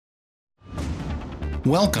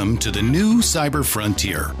Welcome to the new Cyber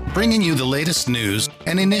Frontier, bringing you the latest news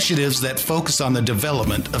and initiatives that focus on the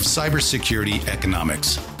development of cybersecurity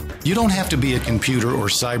economics. You don't have to be a computer or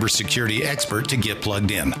cybersecurity expert to get plugged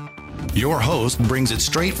in. Your host brings it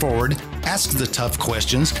straightforward, asks the tough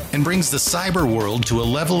questions, and brings the cyber world to a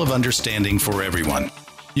level of understanding for everyone.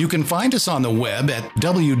 You can find us on the web at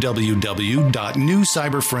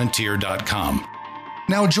www.newcyberfrontier.com.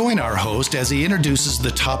 Now join our host as he introduces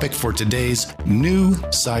the topic for today's new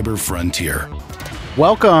Cyber Frontier.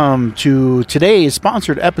 Welcome to today's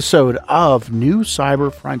sponsored episode of New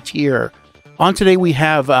Cyber Frontier. On today we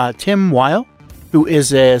have Tim Weil, who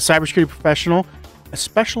is a cybersecurity professional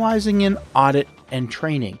specializing in audit and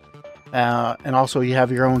training. And also you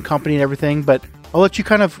have your own company and everything, but I'll let you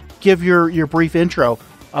kind of give your brief intro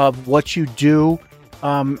of what you do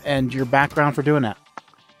and your background for doing that.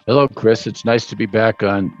 Hello, Chris. It's nice to be back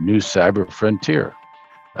on New Cyber Frontier.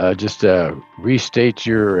 Just to restate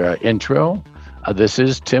your intro, this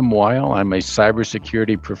is Tim Weil. I'm a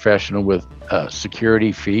cybersecurity professional with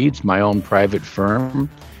Security Feeds, my own private firm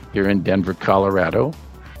here in Denver, Colorado,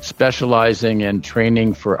 specializing in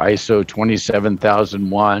training for ISO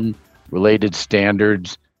 27001 related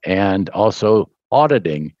standards and also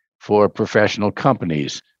auditing for professional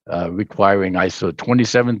companies requiring ISO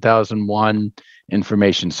 27001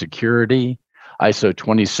 information security, ISO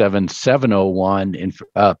 27701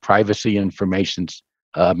 privacy information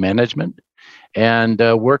management, and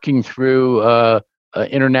working through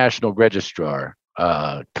international registrar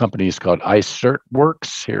companies called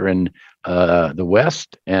iCertWorks here in the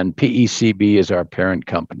West, and PECB is our parent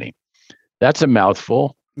company. That's a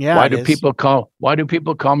mouthful. Yeah. Why do people call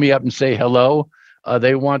me up and say hello?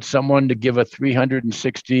 They want someone to give a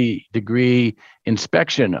 360-degree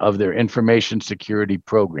inspection of their information security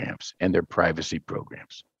programs and their privacy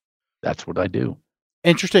programs. That's what I do.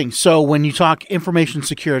 Interesting. So when you talk information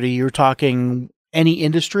security, you're talking any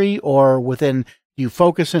industry or within, do you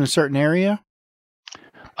focus in a certain area?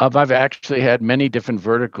 I've actually had many different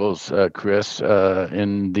verticals, Chris,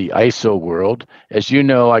 in the ISO world. As you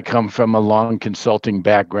know, I come from a long consulting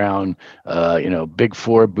background, Big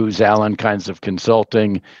Four, Booz Allen kinds of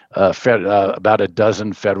consulting, about a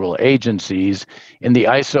dozen federal agencies. In the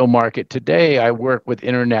ISO market today, I work with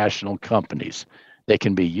international companies. They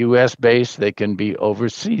can be U.S.-based, they can be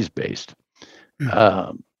overseas-based.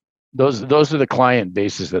 Those are the client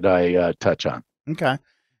bases that I touch on. Okay.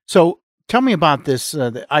 So tell me about this,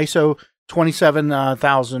 the ISO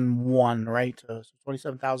 27001, right?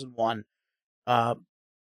 27001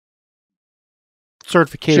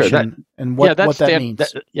 certification, sure, and what that means.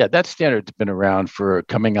 That standard's been around for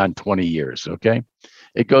coming on 20 years, okay?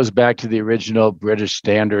 It goes back to the original British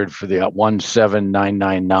standard for the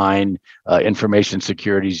 17999 information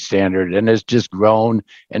security standard, and has just grown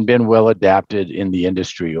and been well adapted in the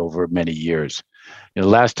industry over many years.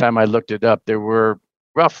 Last time I looked it up, there were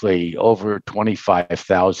roughly over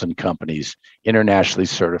 25,000 companies internationally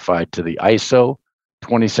certified to the ISO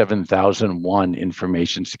 27001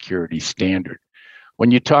 information security standard.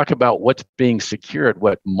 When you talk about what's being secured,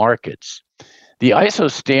 what markets, the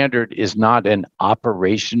ISO standard is not an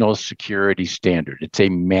operational security standard. It's a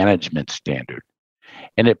management standard.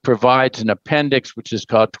 And it provides an appendix, which is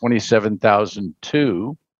called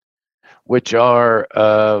 27002, which are,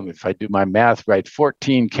 if I do my math right,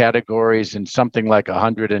 14 categories and something like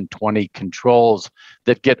 120 controls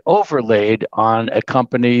that get overlaid on a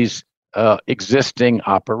company's existing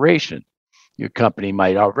operation. Your company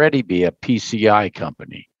might already be a PCI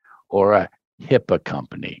company, or a HIPAA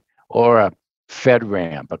company, or a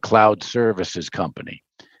FedRAMP, a cloud services company.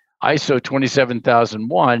 ISO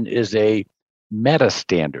 27001 is a meta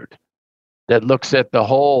standard that looks at the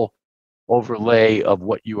whole overlay of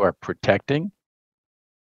what you are protecting.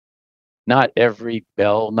 Not every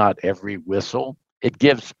bell, not every whistle. It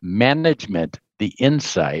gives management the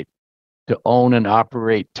insight to own and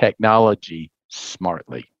operate technology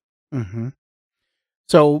smartly. Mm-hmm.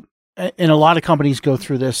 So, and a lot of companies go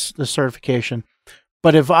through this certification.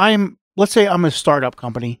 But if let's say I'm a startup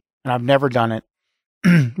company and I've never done it,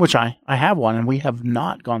 which I have one, and we have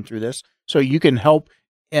not gone through this. So you can help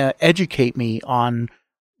educate me on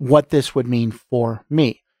what this would mean for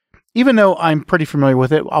me. Even though I'm pretty familiar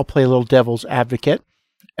with it, I'll play a little devil's advocate,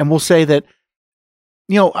 and we'll say that,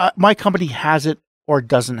 my company has it or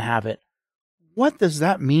doesn't have it. What does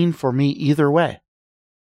that mean for me either way?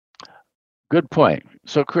 Good point.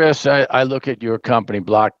 So, Chris, I look at your company,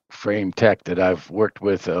 Block Frame Tech, that I've worked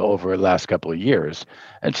with over the last couple of years,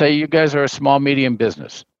 and say you guys are a small, medium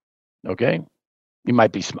business, okay? You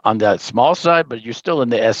might be on that small side, but you're still in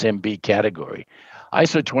the SMB category.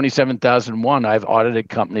 ISO 27001, I've audited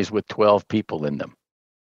companies with 12 people in them.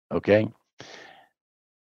 Okay.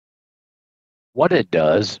 What it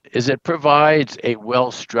does is it provides a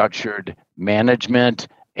well-structured management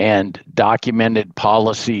and documented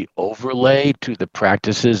policy overlay to the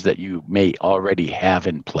practices that you may already have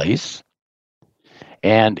in place.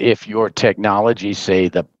 And if your technology, say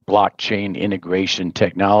the blockchain integration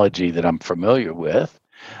technology that I'm familiar with,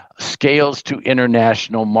 scales to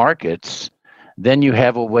international markets, then you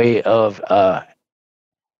have a way of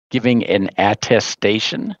giving an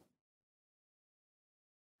attestation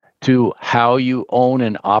to how you own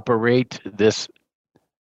and operate this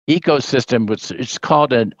ecosystem, which it's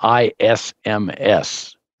called an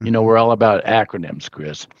ISMS. You know, we're all about acronyms,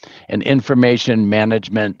 Chris. An information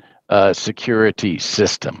management security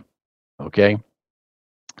system. Okay.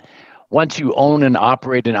 Once you own and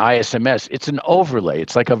operate an ISMS, it's an overlay.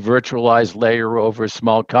 It's like a virtualized layer over a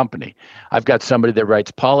small company. I've got somebody that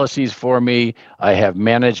writes policies for me. I have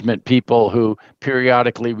management people who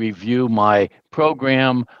periodically review my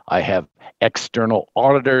program. I have external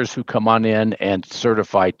auditors who come on in and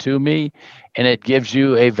certify to me. And it gives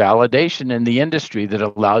you a validation in the industry that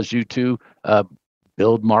allows you to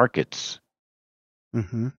build markets,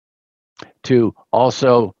 to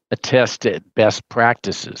also attest to best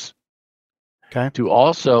practices. Okay. To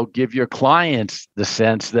also give your clients the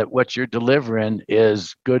sense that what you're delivering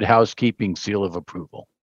is good housekeeping seal of approval.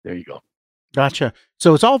 There you go. Gotcha.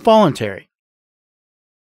 So it's all voluntary.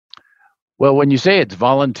 Well, when you say it's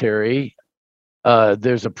voluntary,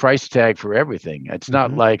 there's a price tag for everything. It's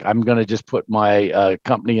not like I'm going to just put my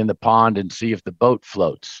company in the pond and see if the boat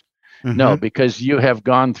floats. No, because you have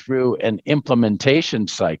gone through an implementation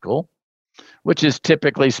cycle, which is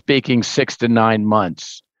typically speaking 6 to 9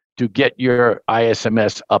 months to get your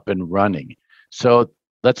ISMS up and running. So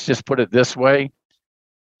let's just put it this way.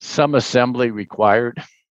 Some assembly required.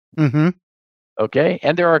 Okay.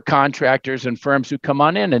 And there are contractors and firms who come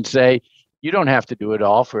on in and say, you don't have to do it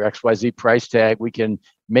all for XYZ price tag. We can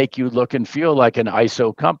make you look and feel like an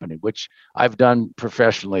ISO company, which I've done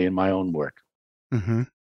professionally in my own work.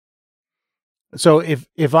 So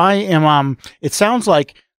if I am, it sounds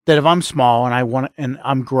like that if I'm small and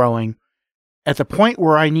I'm growing, at the point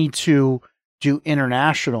where I need to do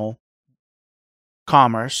international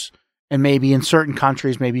commerce, and maybe in certain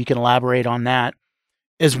countries, maybe you can elaborate on that,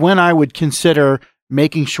 is when I would consider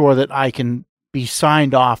making sure that I can be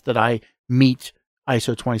signed off that I meet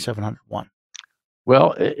ISO 27001.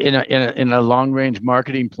 Well, in a long range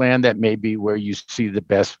marketing plan, that may be where you see the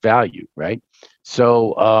best value, right?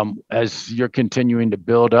 So as you're continuing to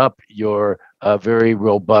build up your very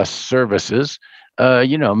robust services,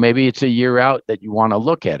 maybe it's a year out that you want to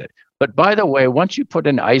look at it. But by the way, once you put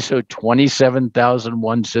an ISO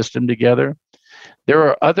 27001 system together, there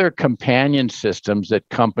are other companion systems that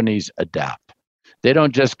companies adapt. They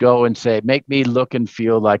don't just go and say, make me look and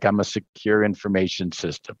feel like I'm a secure information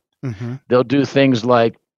system. They'll do things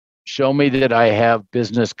like show me that I have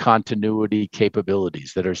business continuity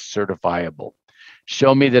capabilities that are certifiable.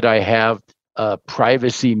 Show me that I have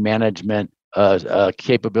privacy management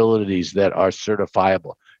capabilities that are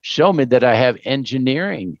certifiable. Show me that I have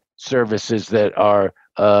engineering services that are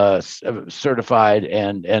certified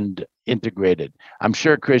and integrated. I'm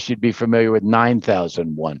sure, Chris, you'd be familiar with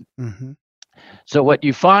 9001. So what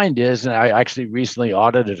you find is, and I actually recently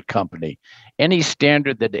audited a company, any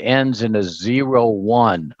standard that ends in a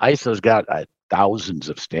 01, ISO's got thousands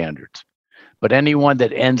of standards, but anyone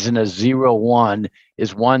that ends in a 01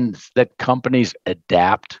 is one that companies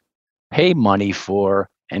adapt, pay money for,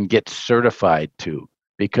 and get certified to,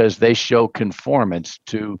 because they show conformance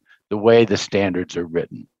to the way the standards are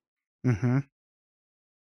written.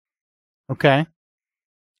 Okay.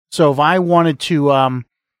 So if I wanted to,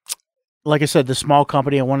 like I said, the small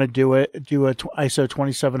company, I want to do a ISO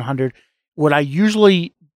 2700, would I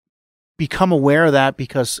usually become aware of that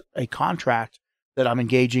because a contract that I'm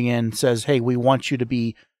engaging in says, hey, we want you to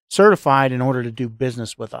be certified in order to do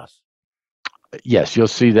business with us? Yes, you'll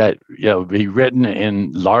see that be written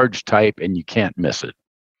in large type and you can't miss it.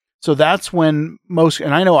 So that's when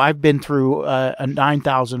and I know I've been through a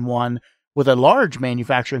 9001 with a large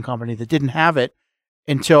manufacturing company that didn't have it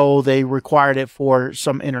until they required it for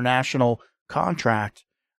some international contract,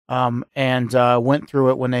 and went through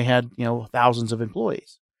it when they had thousands of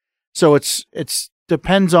employees. So it's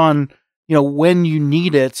depends on when you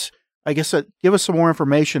need it. I guess give us some more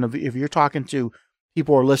information if you're talking to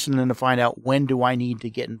people who are listening to find out when do I need to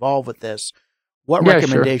get involved with this. What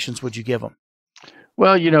recommendations would you give them?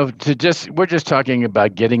 Well, we're just talking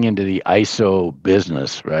about getting into the ISO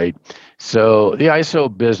business, right? So the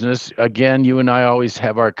ISO business, again, you and I always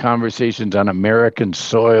have our conversations on American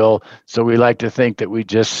soil. So we like to think that we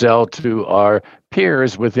just sell to our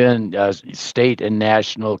peers within state and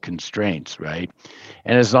national constraints, right?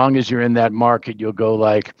 And as long as you're in that market, you'll go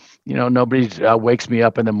like, nobody wakes me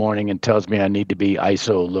up in the morning and tells me I need to be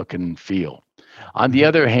ISO look and feel. On the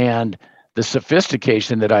other hand, the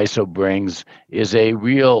sophistication that ISO brings is a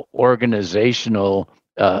real organizational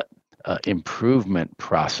improvement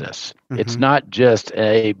process. It's not just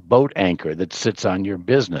a boat anchor that sits on your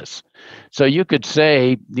business. So you could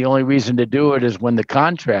say the only reason to do it is when the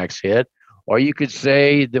contracts hit, or you could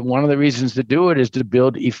say that one of the reasons to do it is to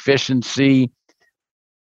build efficiency,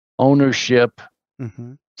 ownership,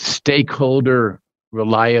 stakeholder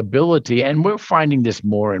reliability. And we're finding this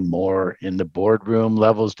more and more in the boardroom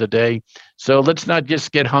levels today. So let's not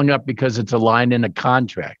just get hung up because it's a line in a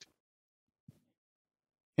contract.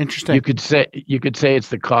 Interesting. You could say it's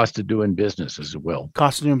the cost of doing business as well.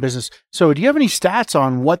 Cost of doing business. So do you have any stats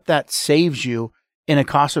on what that saves you in a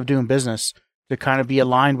cost of doing business to kind of be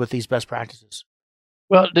aligned with these best practices?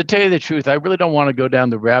 Well, to tell you the truth, I really don't want to go down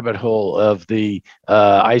the rabbit hole of the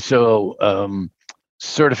ISO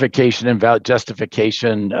certification and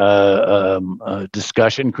justification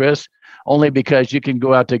discussion, Chris, only because you can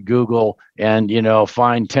go out to Google and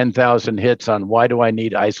find 10,000 hits on why do I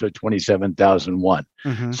need ISO 27001.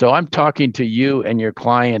 So I'm talking to you and your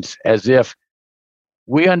clients as if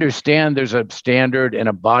we understand there's a standard and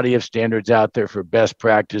a body of standards out there for best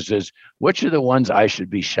practices. Which are the ones I should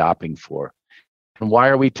be shopping for? And why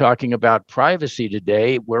are we talking about privacy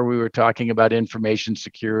today where we were talking about information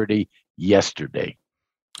security yesterday?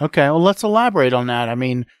 Okay, well, let's elaborate on that. I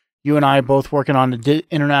mean, you and I are both working on the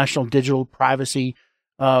International Digital Privacy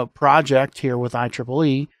project here with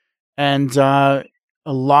IEEE, and a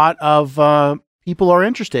lot of people are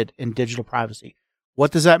interested in digital privacy.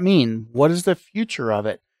 What does that mean? What is the future of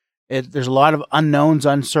it? There's a lot of unknowns,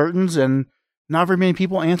 uncertains, and not very many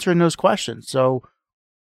people answering those questions. So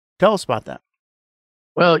tell us about that.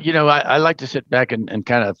 Well, I like to sit back and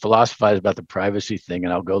kind of philosophize about the privacy thing,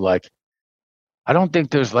 and I'll go like, I don't think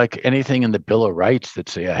there's like anything in the Bill of Rights that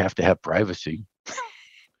say I have to have privacy.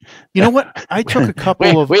 You know what? I took a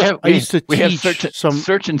couple I used to teach some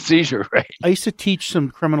search and seizure, right? I used to teach some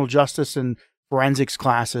criminal justice and forensics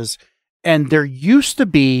classes, and there used to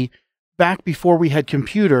be, back before we had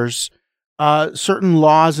computers, certain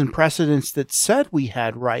laws and precedents that said we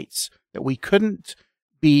had rights, that we couldn't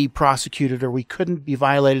be prosecuted or we couldn't be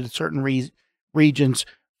violated in certain regions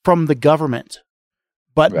from the government,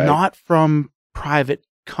 but not from private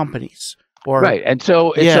companies. Right. And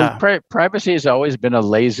so privacy has always been a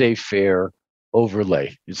laissez-faire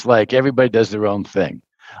overlay. It's like everybody does their own thing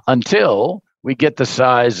until we get the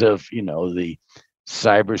size of, the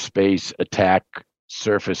cyberspace attack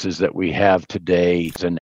surfaces that we have today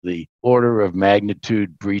and the order of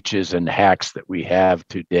magnitude breaches and hacks that we have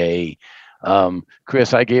today.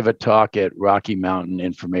 Chris, I gave a talk at Rocky Mountain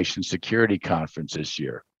Information Security Conference this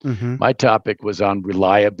year. My topic was on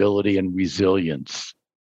reliability and resilience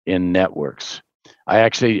in networks. I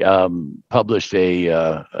actually published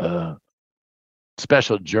a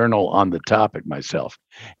special journal on the topic myself.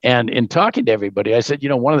 And in talking to everybody, I said,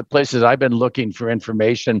 one of the places I've been looking for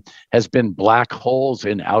information has been black holes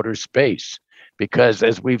in outer space, because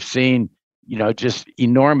as we've seen, just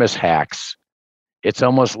enormous hacks. It's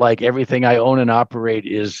almost like everything I own and operate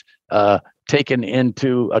is taken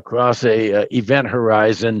across a event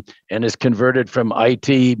horizon and is converted from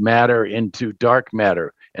IT matter into dark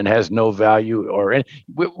matter and has no value.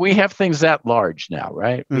 We have things that large now,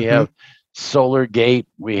 right? We have SolarGate,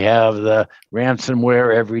 we have the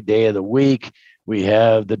ransomware every day of the week, we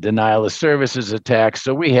have the denial of services attacks.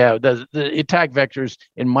 So we have the attack vectors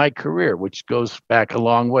in my career, which goes back a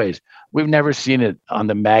long ways. We've never seen it on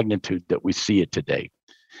the magnitude that we see it today.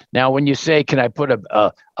 Now, when you say, can I put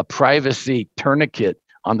a privacy tourniquet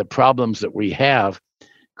on the problems that we have,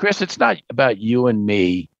 Chris, it's not about you and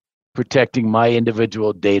me protecting my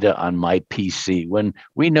individual data on my PC. When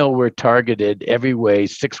we know we're targeted every way,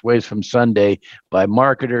 6 ways from Sunday, by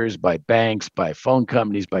marketers, by banks, by phone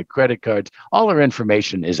companies, by credit cards, all our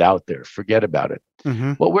information is out there. Forget about it.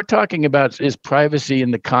 What we're talking about is privacy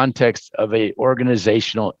in the context of an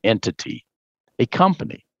organizational entity, a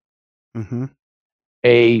company,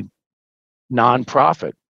 a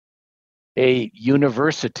nonprofit, a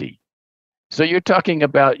university. So you're talking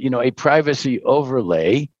about, a privacy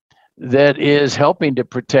overlay that is helping to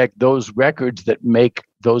protect those records that make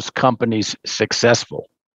those companies successful.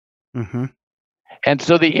 And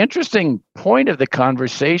so the interesting point of the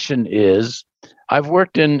conversation is, I've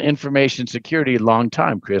worked in information security a long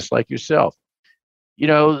time, Chris, like yourself.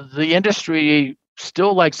 The industry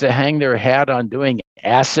still likes to hang their hat on doing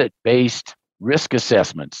asset-based risk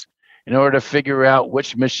assessments in order to figure out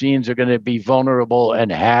which machines are going to be vulnerable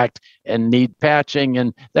and hacked and need patching,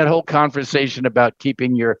 and that whole conversation about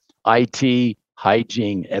keeping your IT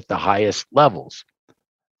hygiene at the highest levels.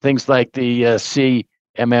 Things like the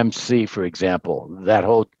CMMC, for example, that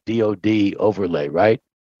whole DoD overlay, right?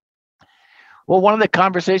 Well, one of the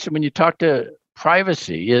conversations when you talk to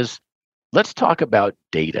privacy is, let's talk about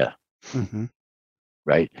data,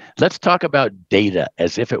 right? Let's talk about data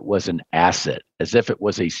as if it was an asset, as if it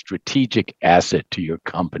was a strategic asset to your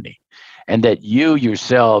company, and that you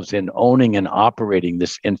yourselves, in owning and operating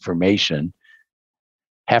this information,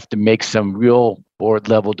 have to make some real board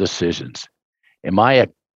level decisions. Am I a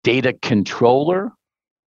data controller?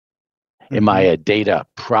 Am I a data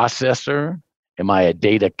processor? Am I a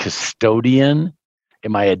data custodian?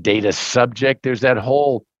 Am I a data subject? There's that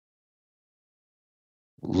whole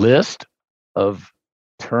list of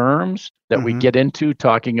terms that we get into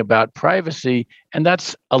talking about privacy, and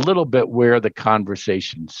that's a little bit where the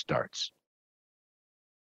conversation starts.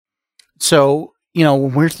 So,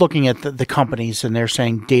 when we're looking at the companies and they're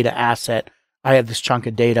saying data asset, I have this chunk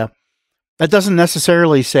of data, that doesn't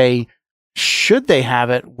necessarily say should they have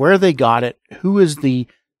it, where they got it, who is the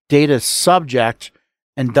data subject,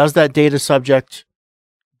 and does that data subject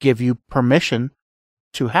give you permission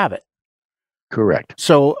to have it? Correct.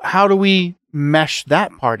 So how do we mesh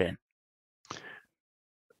that part in?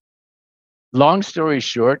 Long story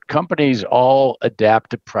short, companies all adapt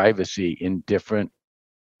to privacy in different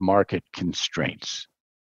market constraints.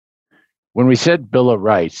 When we said Bill of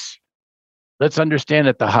Rights, let's understand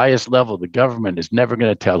at the highest level, the government is never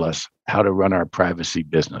going to tell us how to run our privacy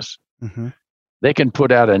business. They can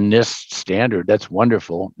put out a NIST standard. That's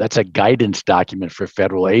wonderful. That's a guidance document for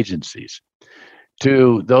federal agencies.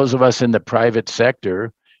 To those of us in the private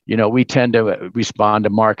sector, we tend to respond to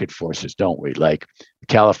market forces, don't we? Like the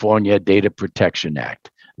California Data Protection Act,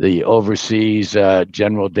 the Overseas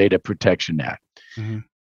General Data Protection Act.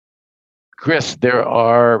 Chris, there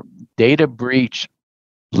are data breach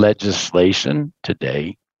legislation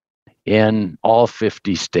today in all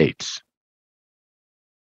 50 states.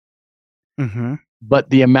 But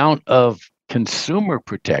the amount of consumer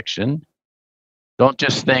protection, don't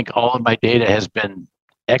just think all of my data has been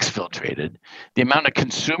exfiltrated. The amount of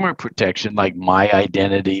consumer protection, like my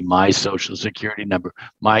identity, my social security number,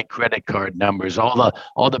 my credit card numbers, all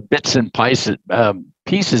the bits and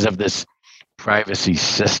pieces of this privacy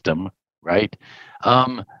system, right?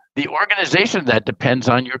 The organization that depends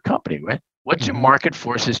on your company, right? What your market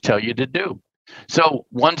forces tell you to do. So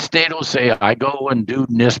one state will say, I go and do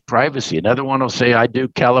NIST privacy. Another one will say, I do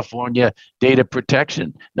California data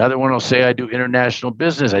protection. Another one will say, I do international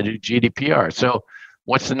business. I do GDPR. So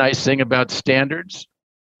what's the nice thing about standards?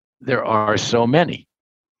 There are so many.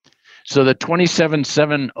 So the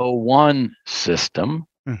 27701 system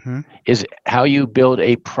is how you build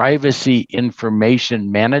a privacy information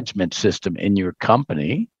management system in your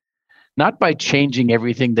company, not by changing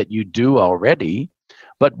everything that you do already,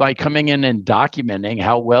 but by coming in and documenting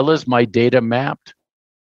how well is my data mapped?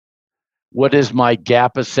 What is my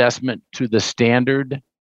gap assessment to the standard?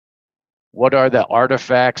 What are the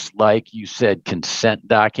artifacts, like you said, consent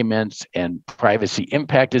documents and privacy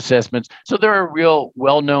impact assessments? So there are real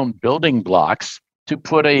well-known building blocks to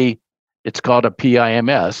put it's called a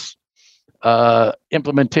PIMS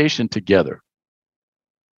implementation together.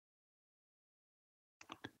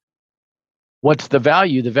 What's the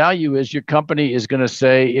value? The value is your company is going to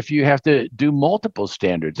say, if you have to do multiple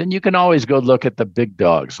standards, and you can always go look at the big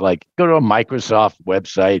dogs, like go to a Microsoft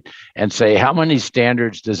website and say, how many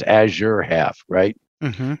standards does Azure have, right?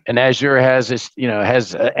 And Azure has this,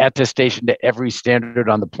 has attestation to every standard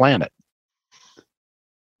on the planet,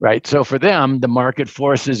 right? So for them, the market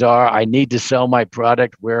forces are, I need to sell my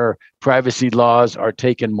product where privacy laws are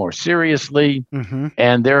taken more seriously,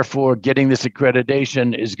 and therefore getting this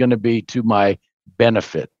accreditation is going to be to my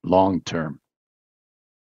benefit long term.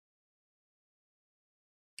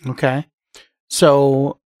 Okay.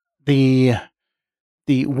 So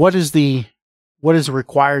what is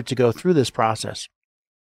required to go through this process?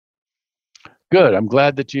 Good. I'm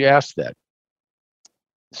glad that you asked that.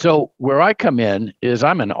 So where I come in is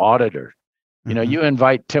I'm an auditor. You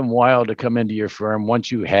invite Tim Weil to come into your firm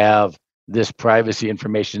once you have this privacy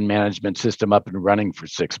information management system up and running for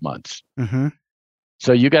 6 months.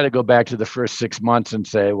 So you got to go back to the first 6 months and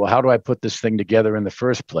say, well, how do I put this thing together in the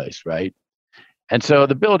first place, right? And so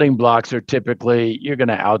the building blocks are typically, you're going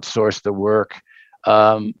to outsource the work.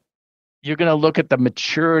 you're going to look at the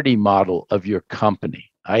maturity model of your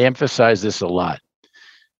company. I emphasize this a lot.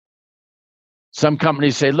 Some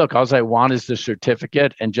companies say, look, all I want is the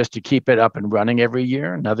certificate and just to keep it up and running every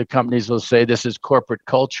year. And other companies will say, this is corporate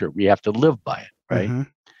culture. We have to live by it, right? Mm-hmm.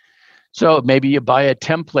 So maybe you buy a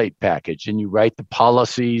template package and you write the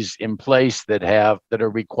policies in place that are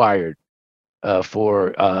required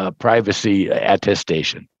for privacy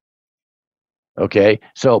attestation. Okay,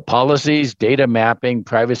 so policies, data mapping,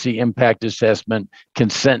 privacy impact assessment,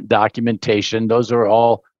 consent documentation, those are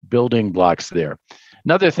all building blocks there.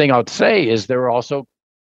 Another thing I'll say is there are also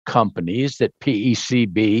companies that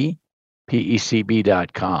PECB.com,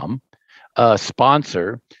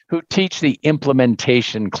 sponsor who teach the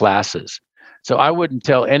implementation classes. So I wouldn't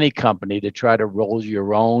tell any company to try to roll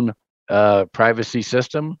your own privacy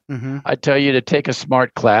system. Mm-hmm. I'd tell you to take a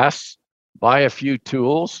smart class, buy a few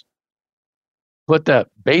tools, put the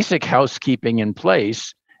basic housekeeping in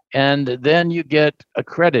place, and then you get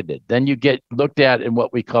accredited. Then you get looked at in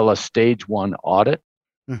what we call a stage 1 audit.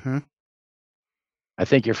 Mm-hmm. I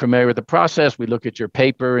think you're familiar with the process. We look at your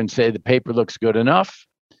paper and say the paper looks good enough.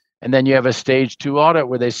 And then you have a stage 2 audit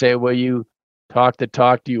where they say, well, you talk the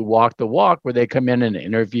talk, do you walk the walk, where they come in and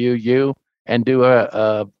interview you and do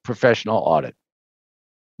a professional audit.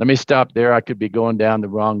 Let me stop there. I could be going down the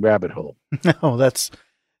wrong rabbit hole. No, that's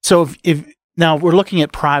so if now we're looking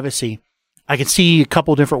at privacy. I can see a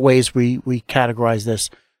couple different ways we categorize this.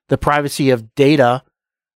 The privacy of data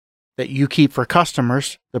that you keep for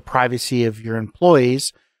customers, the privacy of your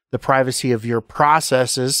employees, the privacy of your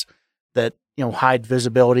processes that, hide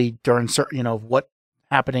visibility during certain, what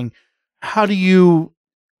happening. How do you,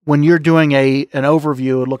 when you're doing an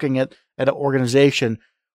overview, looking at an organization,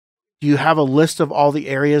 do you have a list of all the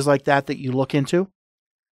areas like that you look into?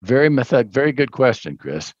 Very good question,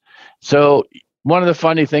 Chris. So one of the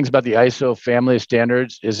funny things about the ISO family of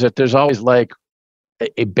standards is that there's always like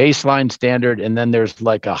a baseline standard, and then there's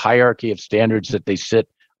like a hierarchy of standards that they sit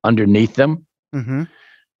underneath them. Mm-hmm.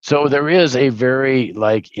 So there is a very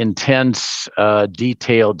intense,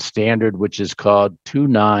 detailed standard, which is called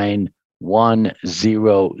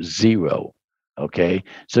 29100. Okay,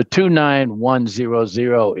 so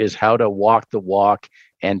 29100 is how to walk the walk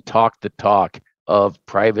and talk the talk of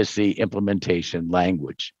privacy implementation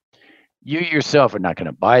language. You yourself are not going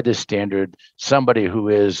to buy this standard. Somebody who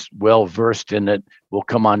is well versed in it will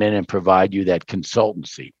come on in and provide you that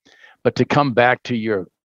consultancy. But to come back to your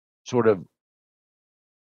sort of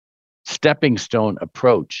stepping stone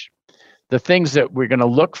approach, the things that we're going to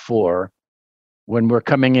look for when we're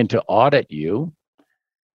coming in to audit you,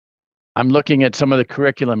 I'm looking at some of the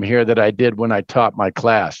curriculum here that I did when I taught my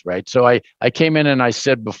class, right? So I came in and I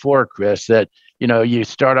said before, Chris, that you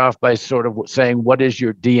start off by sort of saying, what is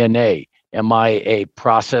your DNA? Am I a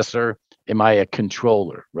processor? Am I a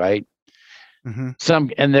controller, right? Mm-hmm.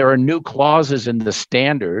 And there are new clauses in the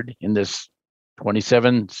standard, in this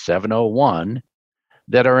 27701,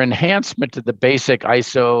 that are enhancement to the basic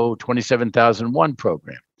ISO 27001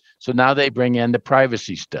 program. So now they bring in the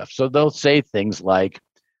privacy stuff. So they'll say things like,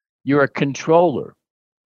 you're a controller.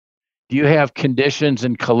 Do you have conditions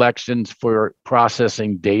and collections for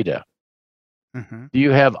processing data? Mm-hmm. Do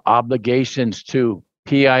you have obligations to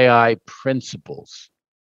PII principles?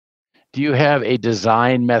 Do you have a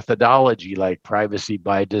design methodology like privacy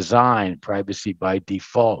by design, privacy by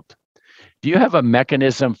default? Do you have a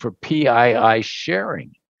mechanism for PII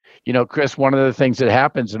sharing? Chris, one of the things that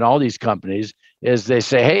happens in all these companies is they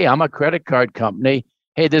say, hey, I'm a credit card company.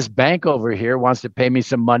 Hey, this bank over here wants to pay me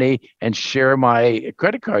some money and share my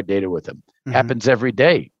credit card data with them. Mm-hmm. Happens every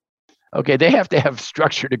day. Okay, they have to have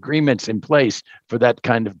structured agreements in place for that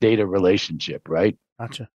kind of data relationship, right?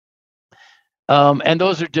 Gotcha. And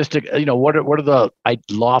those are just, what are the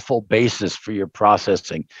lawful basis for your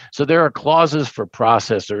processing? So there are clauses for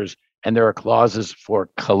processors and there are clauses for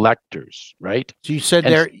collectors, right? So you said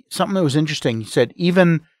something that was interesting. You said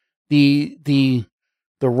even the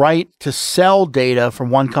right to sell data from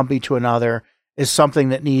one company to another is something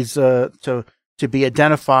that needs to be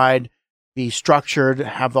identified, be structured,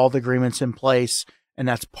 have all the agreements in place, and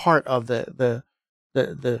that's part of the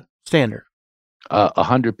standard.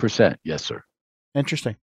 100%, yes, sir.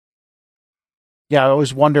 Interesting. Yeah, I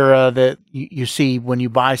always wonder that you see when you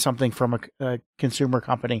buy something from a consumer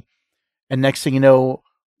company, and next thing you know,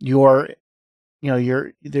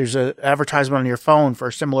 there's an advertisement on your phone for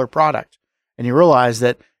a similar product, and you realize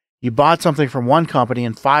that you bought something from one company,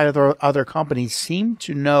 and 5 other companies seem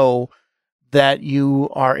to know that you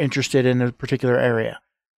are interested in a particular area.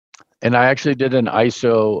 And I actually did an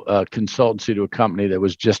ISO consultancy to a company that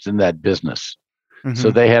was just in that business. Mm-hmm.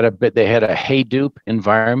 So they had a Hadoop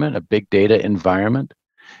environment, a big data environment,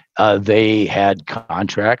 They had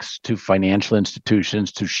contracts to financial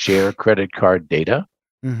institutions to share credit card data.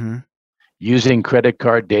 Mm-hmm. Using credit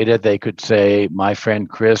card data, they could say, my friend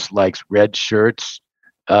Chris likes red shirts,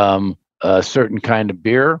 a certain kind of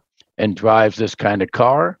beer, and drives this kind of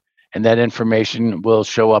car. And that information will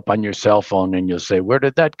show up on your cell phone, and you'll say, where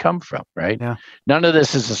did that come from, right? Yeah. None of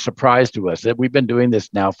this is a surprise to us. That we've been doing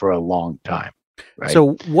this now for a long time, right?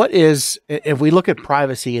 So what is, if we look at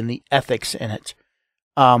privacy and the ethics in it,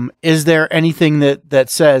 is there anything that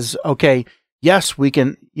says, okay, yes, we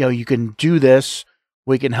can, you can do this,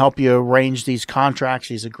 we can help you arrange these contracts,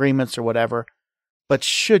 these agreements or whatever, but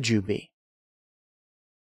should you be?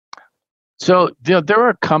 So there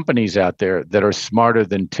are companies out there that are smarter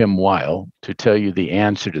than Tim Weil to tell you the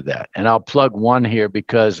answer to that. And I'll plug one here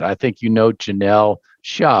because I think Janelle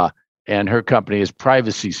Shah, and her company is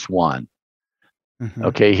Privacy Swan. Mm-hmm.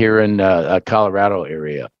 Okay, here in Colorado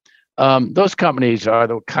area. Those companies are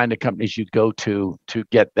the kind of companies you'd go to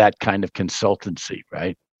get that kind of consultancy,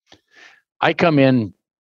 right? I come in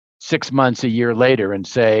 6 months, a year later and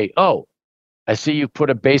say, oh, I see you put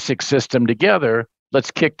a basic system together. Let's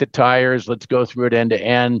kick the tires. Let's go through it end to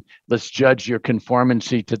end. Let's judge your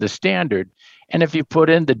conformancy to the standard. And if you put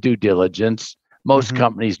in the due diligence, most mm-hmm.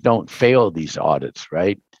 companies don't fail these audits,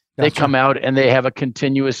 right? They come out and they have a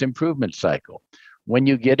continuous improvement cycle. When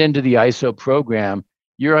you get into the ISO program,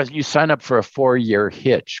 you sign up for a 4-year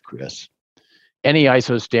hitch, Chris. Any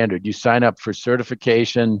ISO standard, you sign up for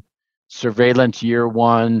certification, surveillance year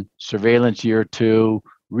 1, surveillance year 2,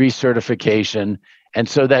 recertification. And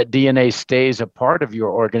so that DNA stays a part of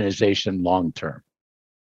your organization long term.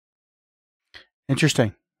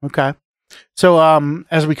 Interesting. Okay. So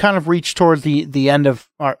as we kind of reach toward the end of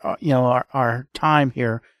our time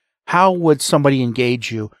here, how would somebody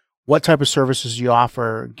engage you? What type of services you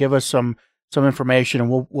offer? Give us some information, and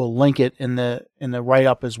we'll link it in the write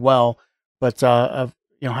up as well. But of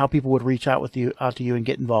how people would reach out to you and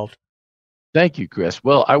get involved. Thank you, Chris.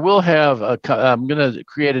 Well, I will have I'm going to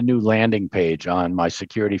create a new landing page on my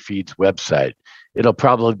Security Feeds website. It'll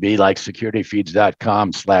probably be like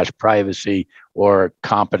securityfeeds.com/privacy or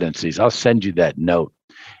competencies. I'll send you that note.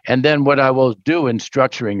 And then what I will do in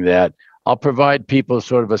structuring that, I'll provide people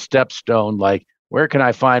sort of a stepstone, like where can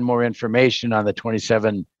I find more information on the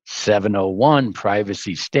 27701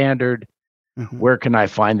 privacy standard? Mm-hmm. Where can I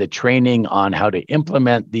find the training on how to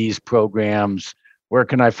implement these programs? Where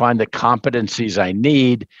can I find the competencies I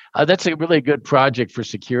need? That's a really good project for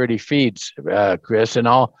Security Feeds, Chris, and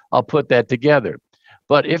I'll put that together.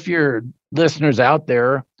 But if your listeners out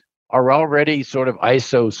there are already sort of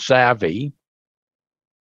ISO savvy,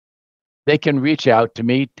 they can reach out to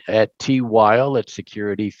me at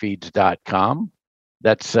tweil@securityfeeds.com.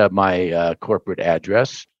 That's my corporate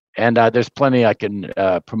address. And there's plenty I can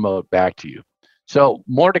promote back to you. So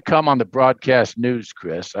more to come on the broadcast news,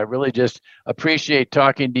 Chris. I really just appreciate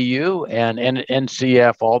talking to you and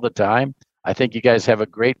NCF all the time. I think you guys have a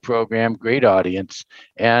great program, great audience,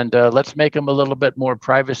 and let's make them a little bit more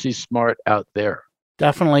privacy smart out there.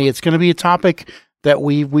 Definitely. It's going to be a topic that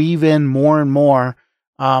we weave in more and more,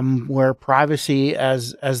 where privacy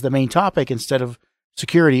as the main topic instead of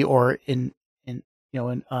security, or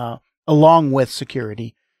along with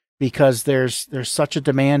security, because there's such a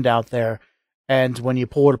demand out there. And when you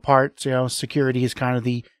pull it apart, security is kind of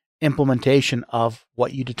the implementation of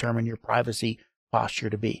what you determine your privacy posture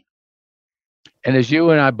to be. And as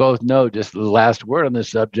you and I both know, just the last word on this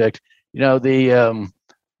subject, the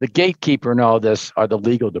gatekeeper in all this are the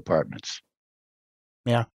legal departments.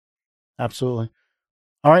 Yeah, absolutely.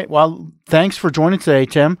 All right. Well, thanks for joining today,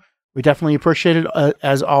 Tim. We definitely appreciate it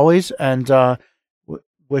as always, and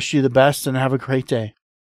wish you the best and have a great day.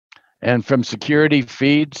 And from Security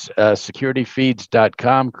Feeds,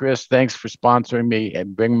 securityfeeds.com, Chris, thanks for sponsoring me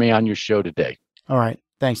and bringing me on your show today. All right.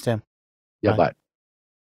 Thanks, Tim. Yeah, bye.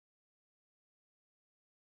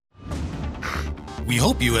 We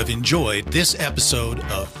hope you have enjoyed this episode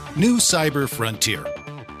of New Cyber Frontier.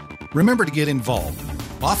 Remember to get involved.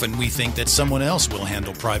 Often we think that someone else will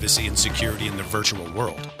handle privacy and security in the virtual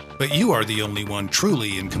world, but you are the only one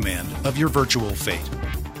truly in command of your virtual fate.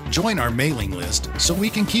 Join our mailing list so we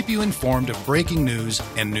can keep you informed of breaking news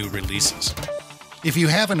and new releases. If you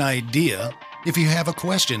have an idea, if you have a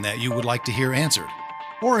question that you would like to hear answered,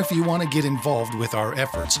 or if you want to get involved with our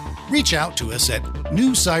efforts, reach out to us at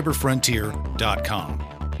newcyberfrontier.com.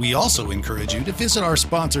 We also encourage you to visit our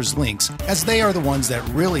sponsors' links, as they are the ones that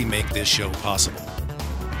really make this show possible.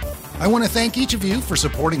 I want to thank each of you for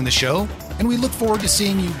supporting the show, and we look forward to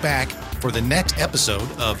seeing you back for the next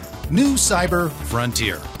episode of New Cyber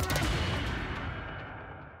Frontier.